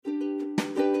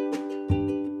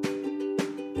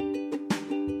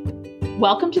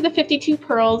Welcome to the 52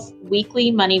 Pearls Weekly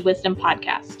Money Wisdom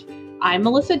Podcast. I'm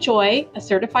Melissa Joy, a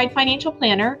certified financial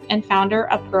planner and founder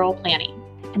of Pearl Planning.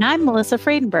 And I'm Melissa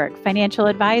Friedenberg, financial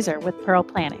advisor with Pearl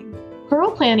Planning. Pearl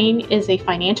Planning is a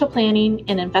financial planning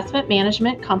and investment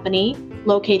management company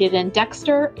located in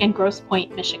Dexter and Grosse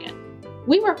Pointe, Michigan.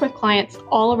 We work with clients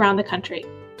all around the country.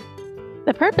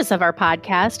 The purpose of our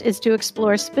podcast is to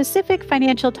explore specific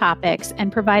financial topics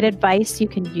and provide advice you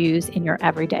can use in your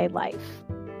everyday life.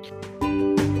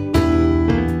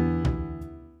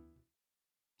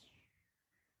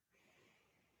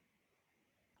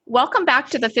 Welcome back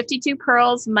to the 52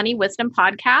 Pearls Money Wisdom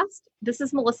Podcast. This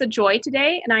is Melissa Joy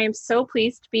today, and I am so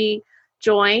pleased to be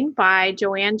joined by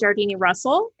Joanne Giardini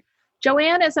Russell.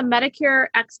 Joanne is a Medicare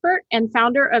expert and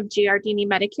founder of Giardini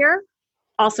Medicare,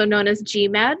 also known as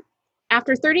GMed.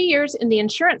 After 30 years in the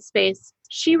insurance space,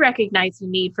 she recognized the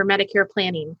need for Medicare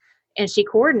planning, and she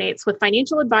coordinates with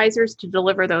financial advisors to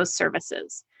deliver those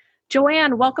services.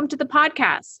 Joanne, welcome to the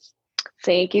podcast.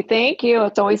 Thank you.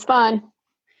 It's always fun.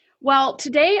 Well,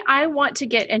 today I want to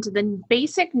get into the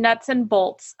basic nuts and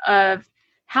bolts of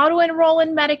how to enroll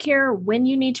in Medicare, when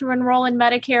you need to enroll in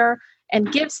Medicare,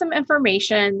 and give some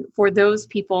information for those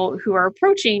people who are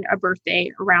approaching a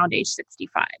birthday around age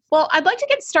 65. Well, I'd like to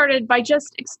get started by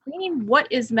just explaining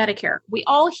what is Medicare. We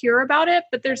all hear about it,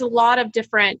 but there's a lot of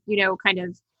different, kind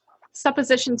of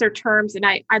suppositions or terms, and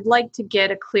I'd like to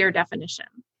get a clear definition.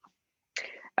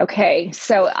 Okay,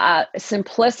 so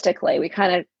simplistically, we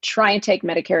kind of try and take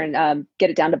Medicare and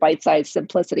get it down to bite-sized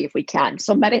simplicity if we can.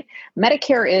 So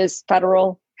Medicare is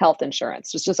federal health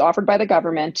insurance. It's just offered by the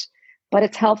government, but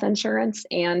it's health insurance,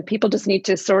 and people just need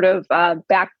to sort of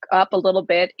back up a little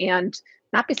bit and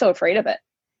not be so afraid of it.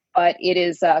 But it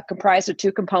is comprised of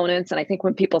two components, and I think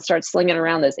when people start slinging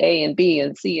around this A and B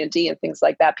and C and D and things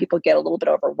like that, people get a little bit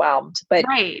overwhelmed. But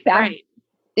right.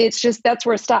 It's just, that's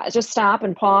where stop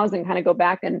and pause and kind of go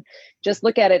back and just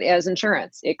look at it as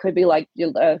insurance. It could be like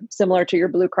similar to your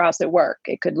Blue Cross at work.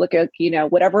 It could look at,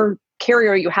 whatever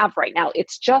carrier you have right now.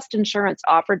 It's just insurance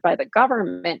offered by the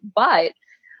government, but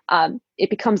it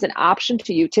becomes an option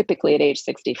to you typically at age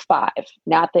 65.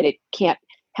 Not that it can't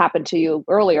happen to you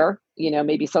earlier,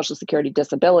 maybe Social Security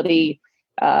disability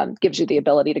gives you the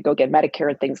ability to go get Medicare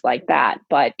and things like that.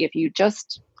 But if you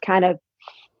just kind of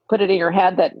put it in your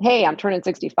head that, hey, I'm turning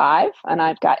 65 and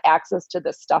I've got access to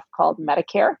this stuff called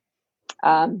Medicare.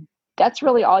 That's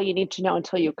really all you need to know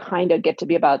until you kind of get to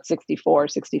be about 64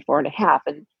 and a half.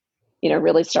 And,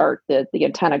 really start, the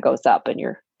antenna goes up and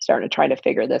you're starting to try to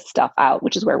figure this stuff out,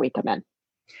 which is where we come in.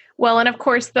 Well, and of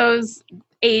course, those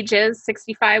ages,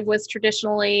 65 was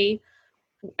originally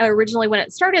when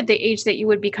it started, the age that you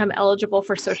would become eligible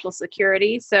for Social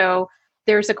Security. So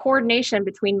there's a coordination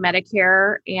between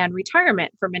Medicare and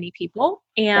retirement for many people.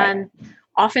 And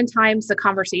Oftentimes the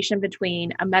conversation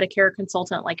between a Medicare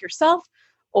consultant like yourself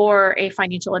or a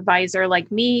financial advisor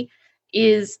like me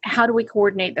is how do we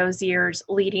coordinate those years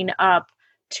leading up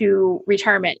to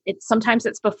retirement? Sometimes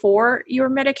it's before your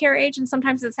Medicare age and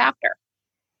sometimes it's after.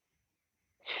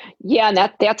 Yeah, and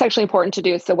that's actually important to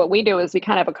do. So what we do is we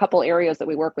kind of have a couple areas that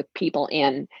we work with people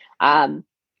in.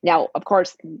 Now, of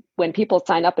course, when people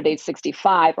sign up at age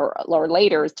 65 or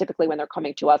later is typically when they're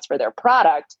coming to us for their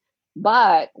product.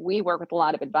 But we work with a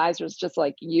lot of advisors, just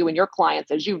like you and your clients,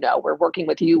 as you know, we're working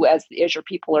with you as your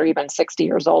people are even 60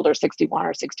 years old or 61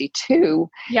 or 62.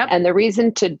 Yep. And the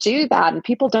reason to do that, and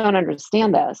people don't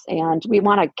understand this, and we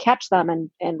want to catch them,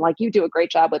 and like you do a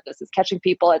great job with this, is catching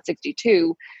people at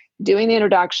 62, doing the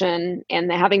introduction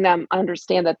and having them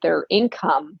understand that their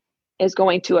income is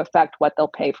going to affect what they'll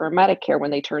pay for Medicare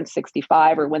when they turn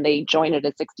 65 or when they join it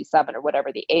at 67 or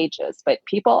whatever the age is. But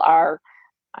people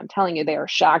I'm telling you, they are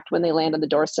shocked when they land on the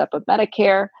doorstep of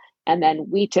Medicare. And then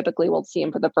we typically will see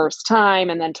them for the first time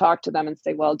and then talk to them and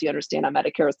say, well, do you understand how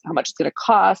Medicare is, how much it's going to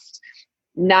cost?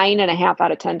 9.5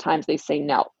 out of 10 times they say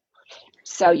no.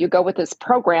 So you go with this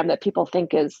program that people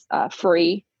think is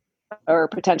free or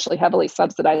potentially heavily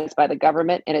subsidized by the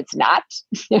government, and it's not.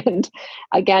 And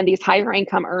again, these higher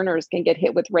income earners can get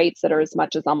hit with rates that are as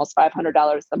much as almost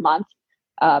 $500 a month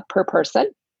per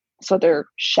person. So they're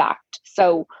shocked.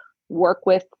 So work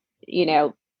with,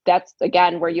 that's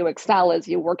again where you excel, is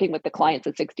you working with the clients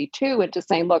at 62 and just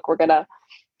saying, look, we're going to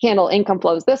handle income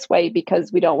flows this way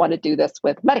because we don't want to do this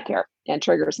with Medicare and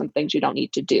trigger some things you don't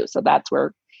need to do. So that's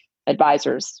where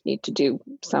advisors need to do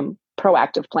some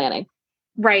proactive planning.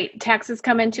 Right. Taxes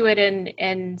come into it,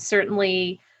 and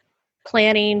certainly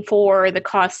planning for the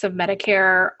costs of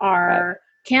Medicare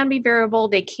can be variable.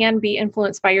 They can be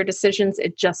influenced by your decisions.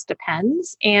 It just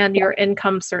depends. And your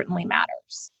income certainly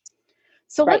matters.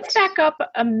 So let's back up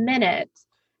a minute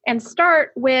and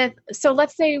start with, so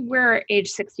let's say we're age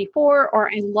 64, or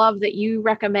I love that you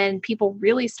recommend people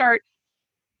really start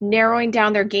narrowing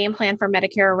down their game plan for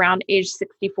Medicare around age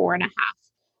 64 and a half.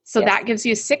 So Yes. that gives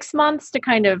you 6 months to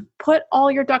kind of put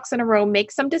all your ducks in a row,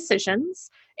 make some decisions,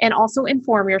 and also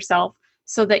inform yourself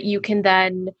so that you can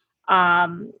then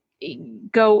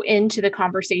go into the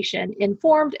conversation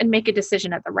informed and make a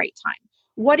decision at the right time.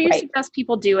 What do you suggest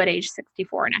people do at age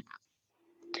 64 and a half?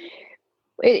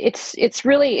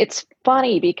 It's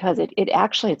funny because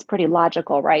it's pretty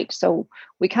logical, right? So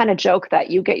we kind of joke that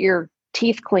you get your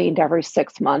teeth cleaned every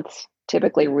 6 months,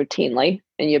 typically routinely,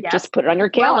 and you just put it on your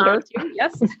calendar.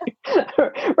 Yes.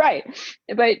 Right.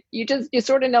 But you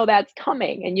sort of know that's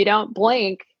coming and you don't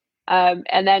blink.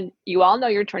 And then you all know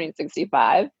you're turning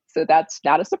 65. So that's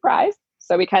not a surprise.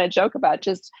 So we kind of joke about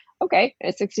just, okay,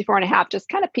 at 64 and a half, just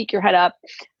kind of peek your head up.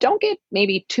 Don't get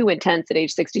maybe too intense at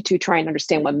age 62 trying to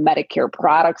understand what Medicare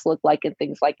products look like and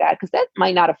things like that, because that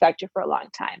might not affect you for a long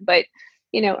time. But,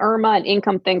 IRMA and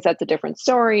income things, that's a different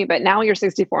story. But now you're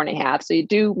 64 and a half, so you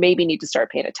do maybe need to start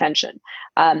paying attention.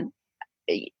 A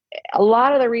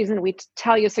lot of the reason we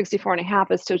tell you 64 and a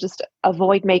half is to just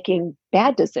avoid making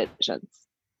bad decisions.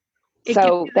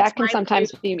 So that can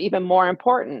sometimes be even more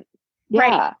important. Yeah.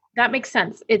 Right. That makes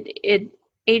sense. It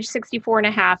age 64 and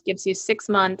a half gives you 6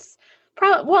 months,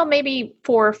 maybe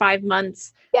 4 or 5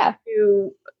 months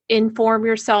to inform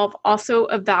yourself, also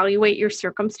evaluate your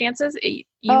circumstances. You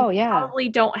probably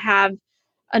don't have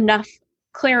enough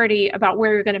clarity about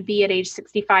where you're going to be at age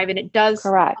 65. And it does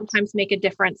sometimes make a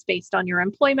difference based on your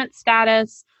employment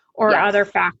status or other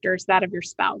factors, that of your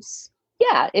spouse.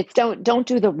 Yeah, it's don't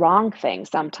do the wrong thing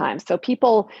sometimes. So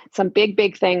some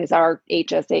big things are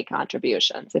HSA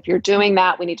contributions. If you're doing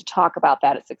that, we need to talk about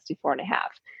that at 64 and a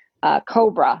half.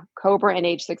 COBRA and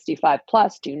age 65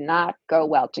 plus do not go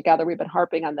well together. We've been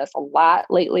harping on this a lot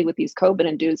lately with these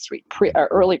COVID-induced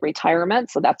early retirement.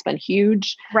 So that's been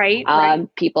huge. Right.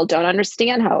 People don't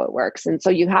understand how it works. And so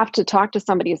you have to talk to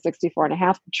somebody at 64 and a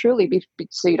half truly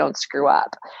so you don't screw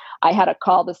up. I had a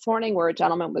call this morning where a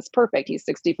gentleman was perfect. He's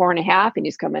 64 and a half and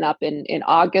he's coming up in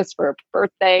August for a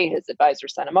birthday. His advisor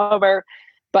sent him over.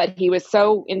 But he was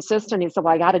so insistent. He said,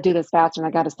 well, I got to do this faster and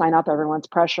I got to sign up. Everyone's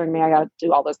pressuring me. I got to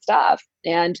do all this stuff.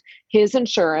 And his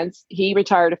insurance, he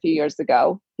retired a few years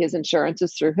ago. His insurance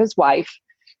is through his wife.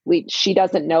 She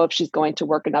doesn't know if she's going to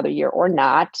work another year or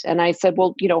not. And I said,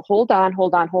 well, hold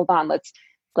on.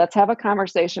 Let's have a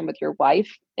conversation with your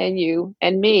wife and you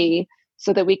and me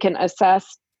so that we can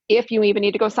assess if you even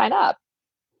need to go sign up.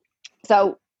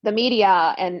 So the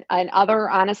media and other,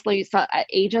 honestly,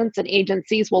 agents and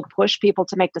agencies will push people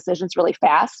to make decisions really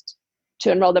fast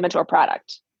to enroll them into a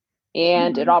product.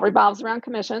 And it all revolves around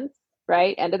commissions,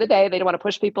 right? End of the day, they don't want to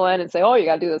push people in and say, oh, you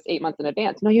got to do this 8 months in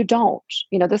advance. No, you don't.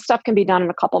 This stuff can be done in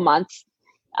a couple months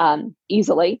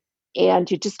easily.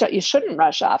 And you shouldn't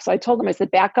rush off. So I told them, I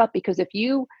said, back up, because if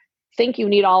you think you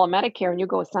need all of Medicare and you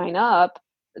go sign up,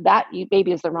 that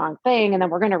maybe is the wrong thing. And then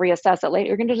we're going to reassess it later.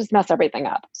 You're going to just mess everything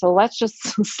up. So let's just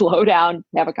slow down,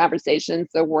 have a conversation.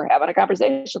 So we're having a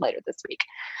conversation later this week.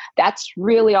 That's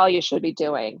really all you should be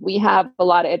doing. We have a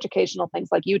lot of educational things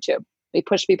like YouTube. We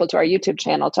push people to our YouTube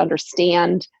channel to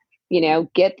understand,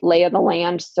 get lay of the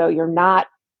land. So you're not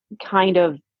kind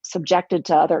of subjected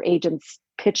to other agents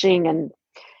pitching and,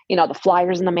 the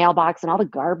flyers in the mailbox and all the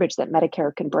garbage that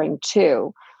Medicare can bring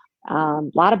too. A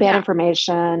lot of bad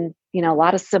information, a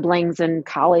lot of siblings and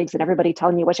colleagues and everybody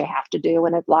telling you what you have to do.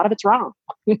 And a lot of it's wrong.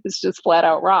 It's just flat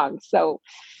out wrong. So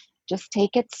just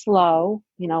take it slow,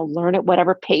 learn at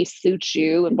whatever pace suits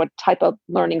you and what type of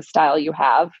learning style you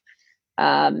have.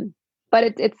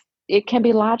 But it can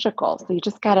be logical. So you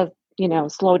just got to,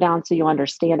 slow down so you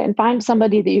understand it and find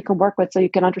somebody that you can work with so you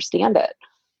can understand it.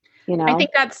 I think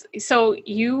so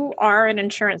you are an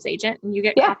insurance agent and you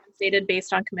get compensated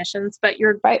based on commissions, but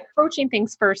you're approaching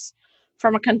things first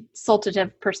from a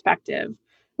consultative perspective.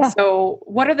 Yeah. So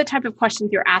what are the type of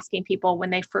questions you're asking people when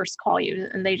they first call you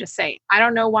and they just say, I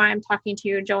don't know why I'm talking to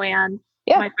you, Joanne.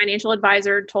 Yeah. My financial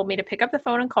advisor told me to pick up the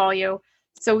phone and call you.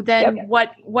 So then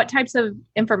what types of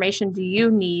information do you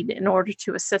need in order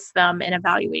to assist them in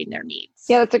evaluating their needs?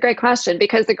 Yeah, that's a great question,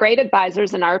 because the great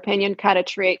advisors, in our opinion, kind of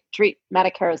treat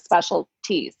Medicare as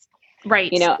specialties.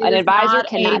 Right. An advisor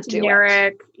cannot do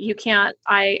it. You can't,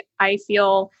 I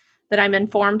feel that I'm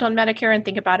informed on Medicare and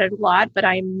think about it a lot, but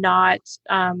I'm not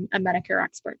a Medicare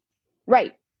expert.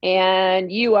 Right.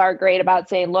 And you are great about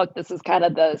saying, look, this is kind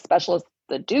of the specialists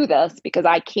that do this because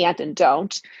I can't and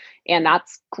don't. And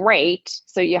that's great.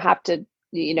 So you have to,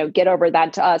 get over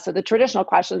that to us. So the traditional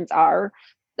questions are,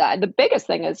 the biggest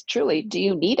thing is truly, do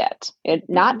you need it?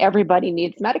 Not everybody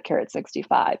needs Medicare at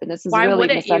 65. And this is really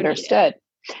misunderstood.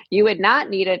 You would not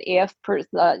need it if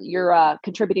you're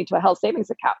contributing to a health savings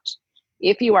account.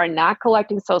 If you are not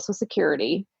collecting Social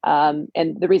Security, and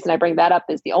the reason I bring that up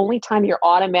is the only time you're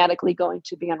automatically going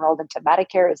to be enrolled into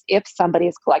Medicare is if somebody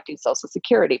is collecting Social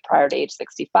Security prior to age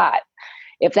 65.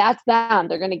 If that's them,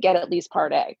 they're going to get at least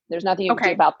Part A. There's nothing you can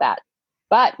do about that.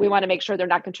 But we want to make sure they're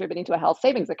not contributing to a health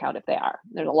savings account if they are.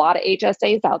 There's a lot of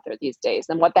HSAs out there these days.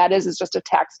 And what that is just a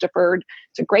tax deferred.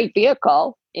 It's a great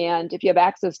vehicle. And if you have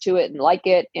access to it and like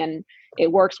it and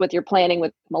it works with your planning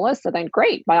with Melissa, then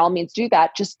great. By all means, do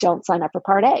that. Just don't sign up for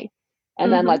Part A.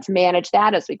 And then let's manage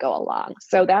that as we go along.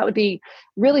 So that would be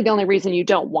really the only reason you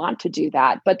don't want to do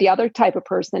that. But the other type of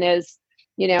person is,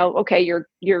 okay,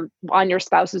 you're on your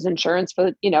spouse's insurance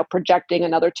for, projecting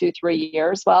another 2-3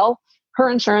 years. Well, her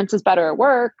insurance is better at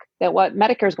work than what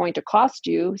Medicare is going to cost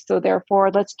you. So therefore,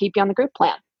 let's keep you on the group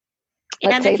plan.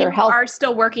 And if you are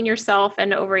still working yourself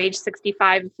and over age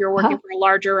 65, if you're working for a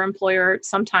larger employer,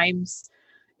 sometimes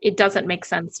it doesn't make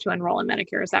sense to enroll in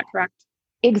Medicare. Is that correct?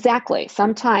 Exactly.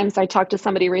 Sometimes I talked to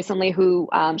somebody recently who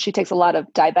she takes a lot of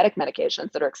diabetic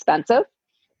medications that are expensive.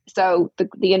 So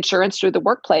the insurance through the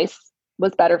workplace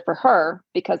was better for her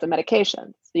because of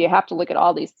medications. So you have to look at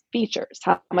all these features.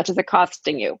 How much is it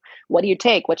costing you? What do you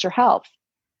take? What's your health?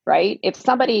 Right? If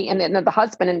somebody, and then the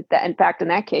husband, in fact, in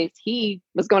that case, he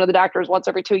was going to the doctors once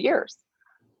every 2 years.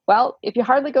 Well, if you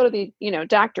hardly go to the,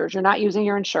 doctors, you're not using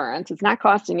your insurance. It's not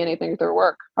costing anything through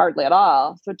work, hardly at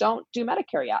all. So don't do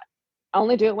Medicare yet.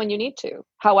 Only do it when you need to.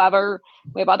 However,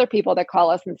 we have other people that call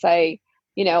us and say,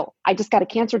 I just got a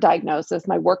cancer diagnosis.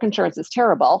 My work insurance is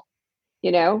terrible.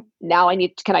 Now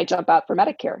can I jump out for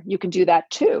Medicare? You can do that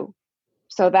too.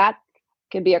 So that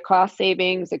can be a cost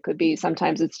savings. It could be,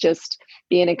 sometimes it's just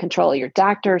being in control of your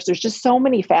doctors. There's just so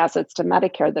many facets to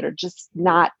Medicare that are just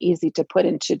not easy to put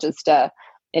into just an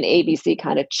ABC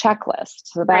kind of checklist.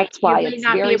 So that's why it's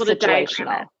very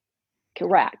situational.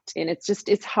 Correct. And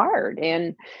it's hard.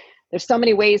 And there's so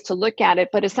many ways to look at it,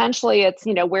 but essentially it's,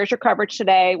 where's your coverage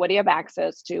today? What do you have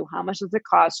access to? How much does it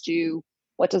cost you?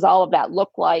 What does all of that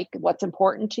look like? What's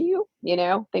important to you?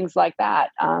 Things like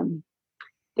that.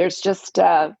 There's just,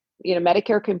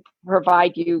 Medicare can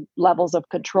provide you levels of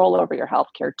control over your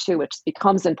healthcare too, which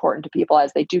becomes important to people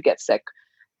as they do get sick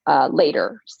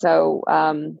later. So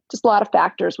just a lot of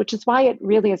factors, which is why it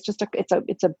really is just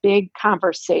it's a big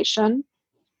conversation.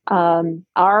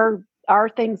 Our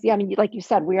things, like you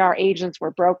said, we are agents,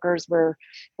 we're brokers, we're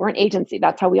an agency.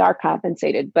 That's how we are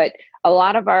compensated. But a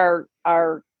lot of our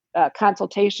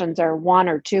consultations are 1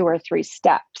 or 2 or 3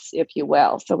 steps, if you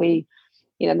will. So we,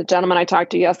 the gentleman I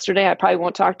talked to yesterday, I probably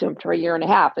won't talk to him for 1.5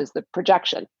 years, is the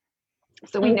projection.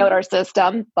 So we note our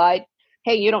system, but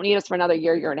hey, you don't need us for another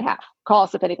 1.5 years. Call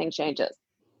us if anything changes.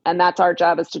 And that's our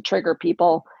job, is to trigger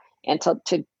people and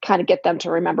to kind of get them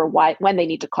to remember when they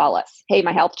need to call us. Hey,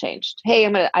 my health changed.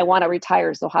 Hey, I want to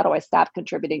retire. So how do I stop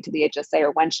contributing to the HSA,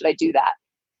 or when should I do that?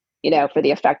 For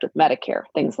the effect with Medicare,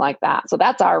 things like that. So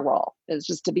that's our role, is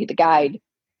just to be the guide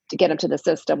to get them to the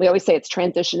system. We always say it's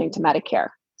transitioning to Medicare.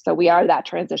 So we are that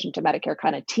transition to Medicare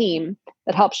kind of team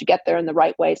that helps you get there in the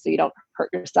right way so you don't hurt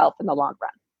yourself in the long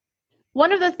run.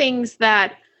 One of the things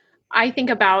that I think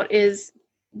about is,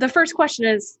 the first question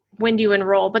is, when do you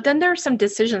enroll? But then there are some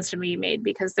decisions to be made,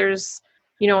 because there's,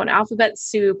 an alphabet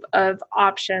soup of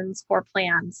options for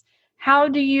plans. How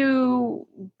do you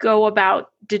go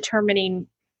about determining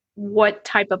what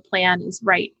type of plan is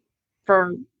right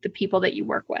for the people that you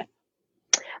work with?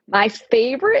 My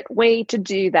favorite way to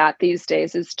do that these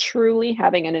days is truly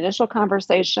having an initial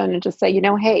conversation and just say,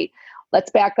 hey,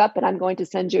 let's back up, and I'm going to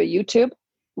send you a YouTube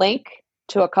link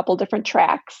to a couple different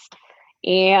tracks.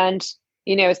 And,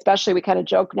 especially we kind of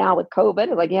joke now with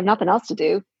COVID, like you have nothing else to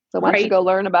do. So why don't you go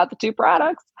learn about the 2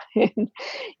 products? And,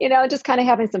 just kind of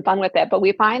having some fun with it. But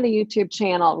we find the YouTube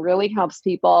channel really helps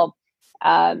people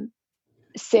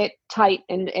sit tight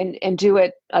and do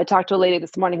it. I talked to a lady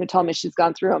this morning who told me she's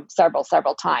gone through them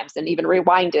several times and even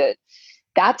rewind it.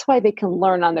 That's why they can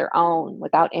learn on their own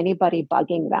without anybody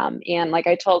bugging them. And like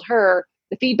I told her,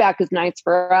 the feedback is nice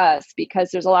for us, because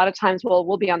there's a lot of times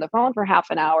we'll be on the phone for half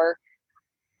an hour.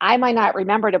 I might not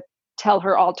remember to tell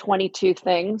her all 22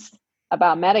 things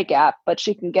about Medigap, but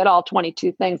she can get all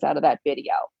 22 things out of that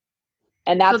video.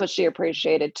 And that's what she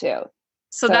appreciated too.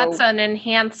 So that's an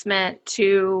enhancement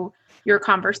to your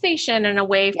conversation, and a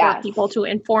way for people to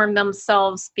inform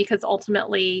themselves, because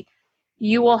ultimately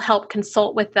you will help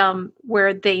consult with them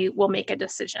where they will make a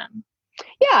decision.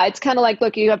 Yeah, it's kind of like,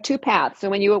 look, you have 2 paths. So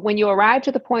when you arrive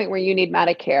to the point where you need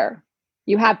Medicare,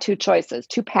 you have 2 choices,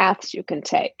 2 paths you can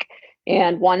take.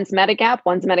 And one's Medigap,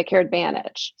 one's Medicare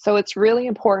Advantage. So it's really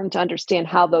important to understand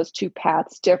how those 2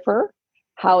 paths differ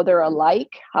how they're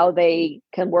alike, how they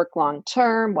can work long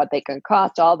term, what they can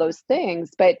cost, all those things.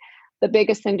 But the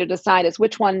biggest thing to decide is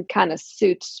which one kind of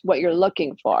suits what you're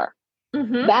looking for.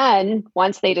 Mm-hmm. Then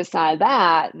once they decide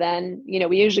that, then,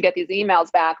 we usually get these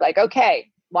emails back like, okay,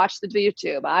 watch the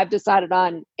YouTube. I've decided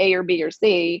on A or B or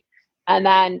C. And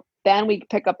then we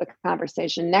pick up the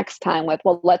conversation next time with,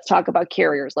 well, let's talk about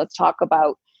carriers. Let's talk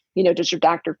about, does your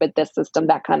doctor fit this system,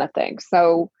 that kind of thing.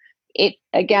 So it's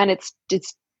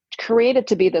created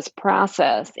to be this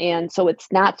process. And so it's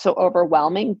not so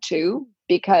overwhelming too,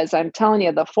 because I'm telling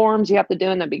you, the forms you have to do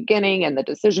in the beginning and the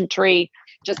decision tree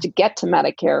just to get to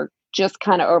Medicare just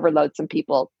kind of overload some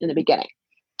people in the beginning.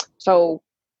 So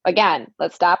again,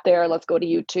 let's stop there. Let's go to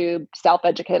YouTube,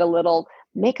 self-educate a little,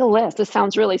 make a list. This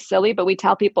sounds really silly, but we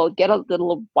tell people, get a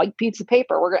little white piece of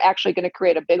paper. We're actually going to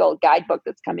create a big old guidebook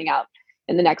that's coming out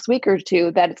in the next week or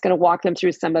two that it's going to walk them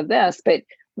through some of this, but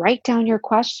write down your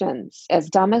questions. As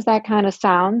dumb as that kind of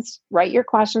sounds, write your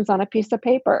questions on a piece of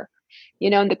paper.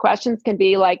 And the questions can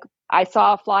be like, I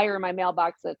saw a flyer in my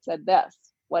mailbox that said this.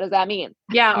 What does that mean?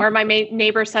 Yeah. Or my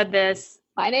neighbor said this.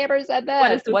 My neighbor said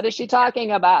this. What is she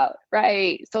talking about?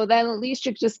 Right. So then at least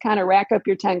you just kind of rack up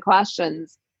your 10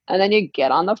 questions and then you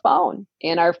get on the phone,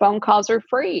 and our phone calls are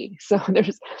free. So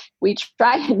we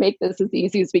try and make this as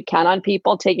easy as we can on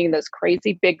people taking this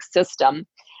crazy big system.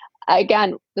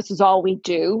 Again, this is all we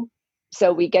do.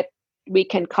 So we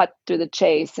can cut through the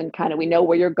chase and kind of, we know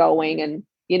where you're going, and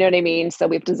you know what I mean? So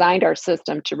we've designed our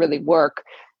system to really work,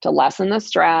 to lessen the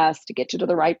stress, to get you to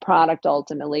the right product.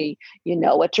 Ultimately, you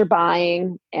know what you're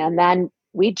buying. And then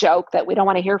we joke that we don't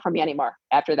want to hear from you anymore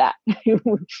after that.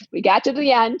 We got to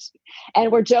the end, and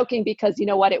we're joking because you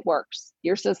know what? It works.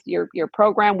 Your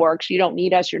program works. You don't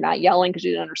need us. You're not yelling because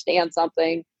you don't understand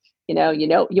something.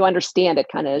 You understand it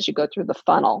kind of as you go through the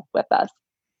funnel with us.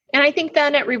 And I think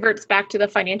then it reverts back to the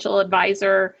financial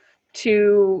advisor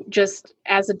to just,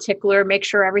 as a tickler, make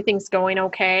sure everything's going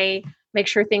okay, make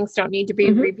sure things don't need to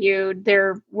be reviewed.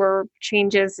 There were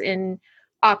changes in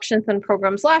options and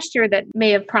programs last year that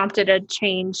may have prompted a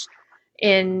change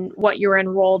in what you're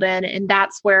enrolled in. And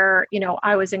that's where,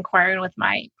 I was inquiring with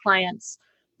my clients,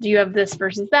 do you have this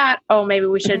versus that? Oh, maybe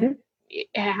we should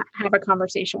have a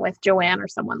conversation with Joanne or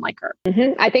someone like her.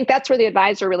 I think that's where the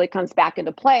advisor really comes back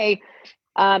into play.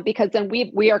 Because then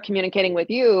we are communicating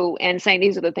with you and saying,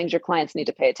 these are the things your clients need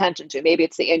to pay attention to. Maybe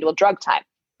it's the annual drug time.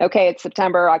 Okay, it's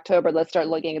September, October. Let's start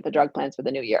looking at the drug plans for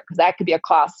the new year, because that could be a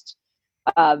cost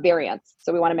variance.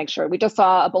 So we want to make sure. We just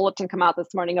saw a bulletin come out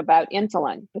this morning about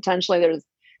insulin. Potentially there's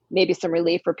maybe some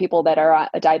relief for people that are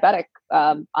diabetic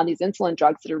on these insulin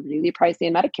drugs that are really pricey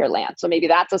in Medicare land. So maybe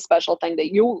that's a special thing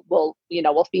that you will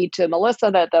feed to Melissa,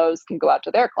 that those can go out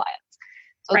to their clients.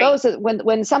 So those are,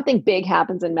 when something big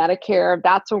happens in Medicare,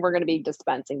 that's when we're going to be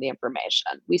dispensing the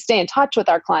information. We stay in touch with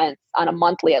our clients on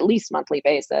a at least monthly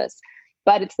basis,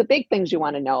 but it's the big things you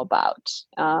want to know about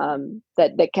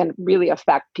that can really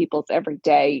affect people's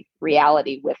everyday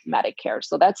reality with Medicare.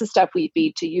 So that's the stuff we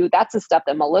feed to you. That's the stuff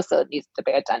that Melissa needs to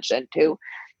pay attention to,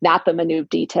 not the minute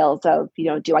details of,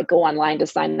 do I go online to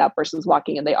sign up versus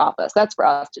walking in the office? That's for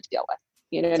us to deal with.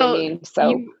 You know what I mean?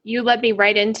 So you led me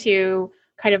right into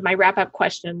kind of my wrap-up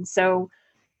question. So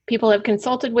people have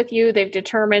consulted with you. They've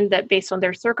determined that based on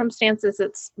their circumstances,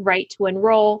 it's right to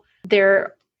enroll.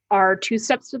 There are 2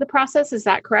 steps to the process. Is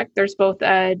that correct? There's both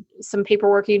some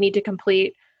paperwork you need to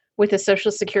complete with the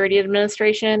Social Security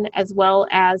Administration, as well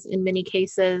as, in many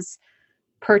cases,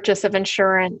 purchase of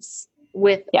insurance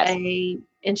with a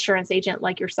insurance agent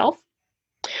like yourself.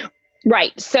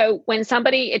 Right. So when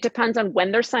it depends on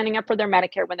when they're signing up for their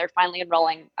Medicare, when they're finally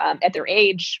enrolling at their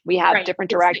age, we have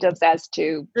different directives as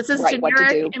to this is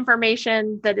generic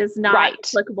information that is not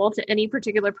applicable to any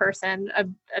particular person.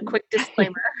 A quick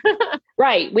disclaimer.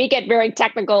 Right. We get very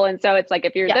technical. And so it's like,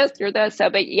 if you're this, you're this. So,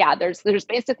 but yeah, there's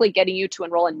basically getting you to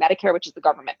enroll in Medicare, which is the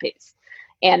government piece.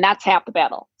 And that's half the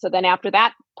battle. So then after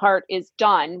that part is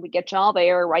done, we get you all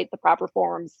there, write the proper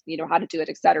forms, how to do it,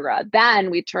 et cetera. Then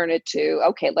we turn it to,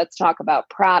 okay, let's talk about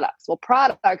products. Well,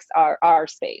 products are our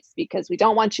space, because we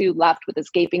don't want you left with this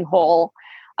gaping hole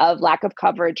of lack of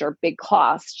coverage or big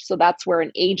cost. So that's where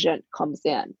an agent comes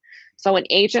in. So an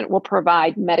agent will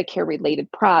provide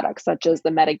Medicare-related products, such as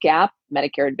the Medigap,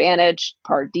 Medicare Advantage,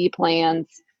 Part D plans,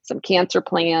 some cancer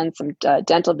plans, some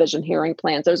dental, vision, hearing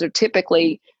plans. Those are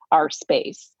typically our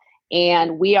space.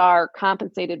 And we are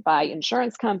compensated by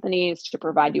insurance companies to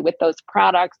provide you with those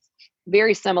products,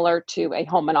 very similar to a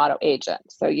home and auto agent.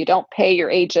 So you don't pay your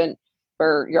agent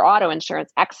for your auto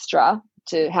insurance extra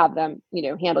to have them,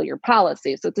 handle your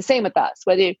policy. So it's the same with us.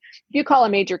 Whether if you call a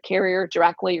major carrier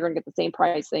directly, you're going to get the same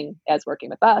pricing as working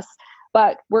with us.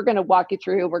 but we're going to walk you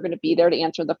through. We're going to be there to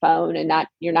answer the phone, and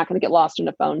you're not going to get lost in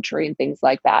a phone tree and things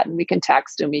like that. And we can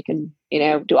text and we can,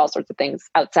 do all sorts of things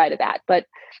outside of that. But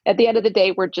at the end of the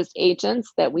day, we're just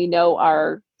agents that we know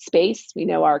our space. We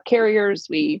know our carriers.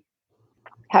 We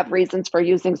have reasons for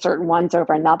using certain ones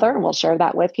over another, and we'll share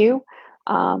that with you.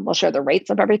 We'll share the rates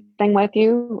of everything with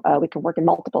you. We can work in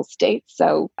multiple states.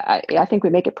 So I think we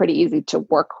make it pretty easy to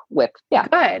work with. Yeah.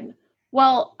 Good.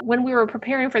 Well, when we were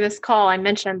preparing for this call, I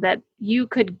mentioned that you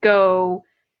could go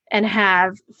and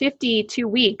have 52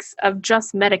 weeks of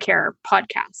just Medicare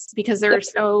podcasts because there are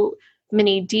so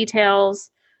many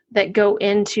details that go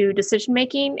into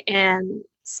decision-making and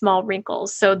small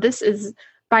wrinkles. So this is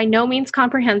by no means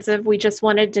comprehensive. We just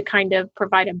wanted to kind of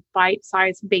provide a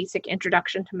bite-sized basic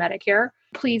introduction to Medicare.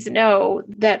 Please know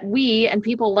that we and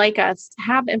people like us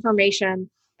have information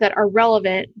that are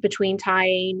relevant between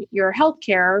tying your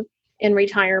healthcare in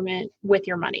retirement with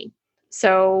your money.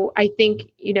 So I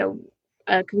think,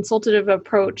 a consultative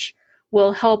approach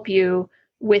will help you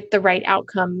with the right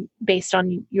outcome based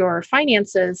on your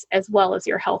finances as well as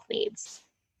your health needs.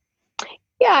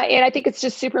 Yeah, and I think it's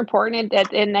just super important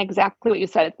and exactly what you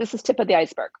said. This is tip of the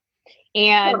iceberg.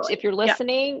 And Totally. If you're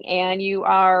listening and you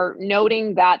are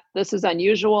noting that this is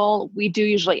unusual, we do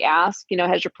usually ask,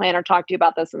 has your planner talked to you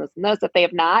about this and this and this? If they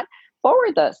have not,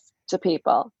 forward this to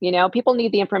people. People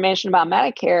need the information about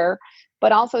Medicare,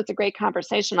 but also it's a great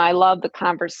conversation. I love the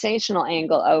conversational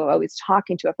angle of always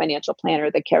talking to a financial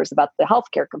planner that cares about the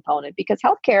healthcare component, because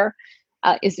healthcare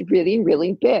is really,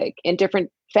 really big in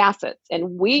different facets.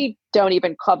 And we don't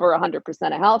even cover 100% of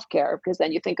healthcare, because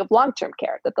then you think of long-term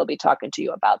care that they'll be talking to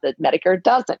you about that Medicare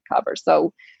doesn't cover.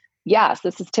 So yes,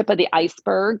 this is tip of the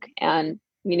iceberg. And,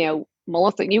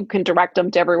 Melissa, you can direct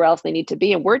them to everywhere else they need to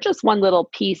be. And we're just one little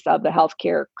piece of the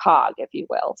healthcare cog, if you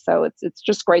will. So it's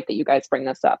just great that you guys bring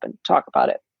this up and talk about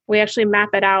it. We actually map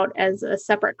it out as a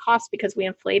separate cost because we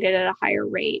inflate it at a higher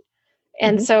rate.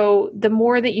 And so the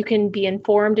more that you can be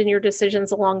informed in your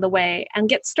decisions along the way and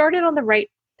get started on the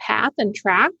right path and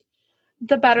track,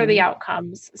 the better the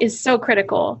outcomes is so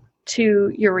critical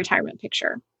to your retirement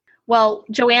picture. Well,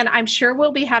 Joanne, I'm sure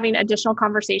we'll be having additional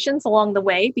conversations along the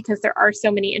way because there are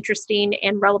so many interesting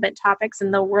and relevant topics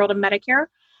in the world of Medicare.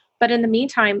 But in the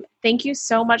meantime, thank you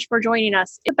so much for joining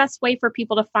us. The best way for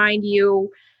people to find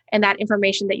you and that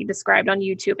information that you described on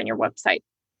YouTube and your website.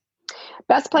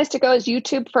 Best place to go is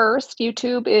YouTube first.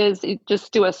 YouTube is,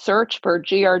 just do a search for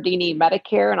Giardini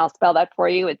Medicare, and I'll spell that for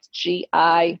you. It's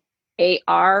Giardini,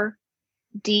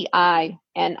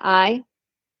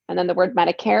 and then the word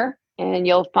Medicare. And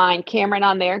you'll find Cameron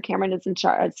on there. Cameron is in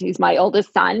charge. He's my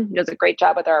oldest son. He does a great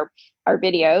job with our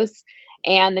videos.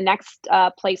 And the next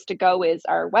place to go is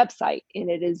our website, and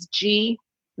it is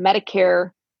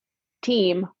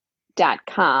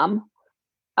gmedicareteam.com.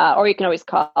 Or you can always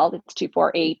call. It's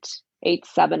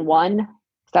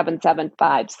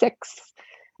 248-871-7756.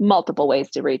 Multiple ways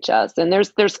to reach us. And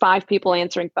there's 5 people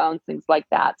answering phones, things like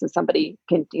that. So somebody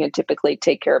can typically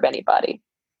take care of anybody.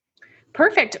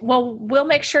 Perfect. Well, we'll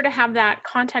make sure to have that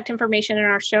contact information in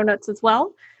our show notes as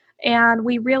well. And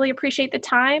we really appreciate the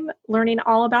time learning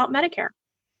all about Medicare.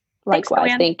 Likewise.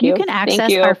 Thanks, thank you. You can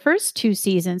access our first 2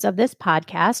 seasons of this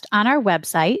podcast on our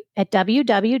website at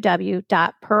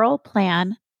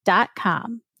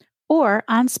www.pearlplan.com or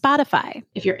on Spotify.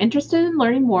 If you're interested in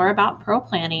learning more about Pearl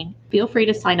Planning, feel free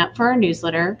to sign up for our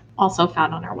newsletter, also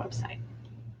found on our website.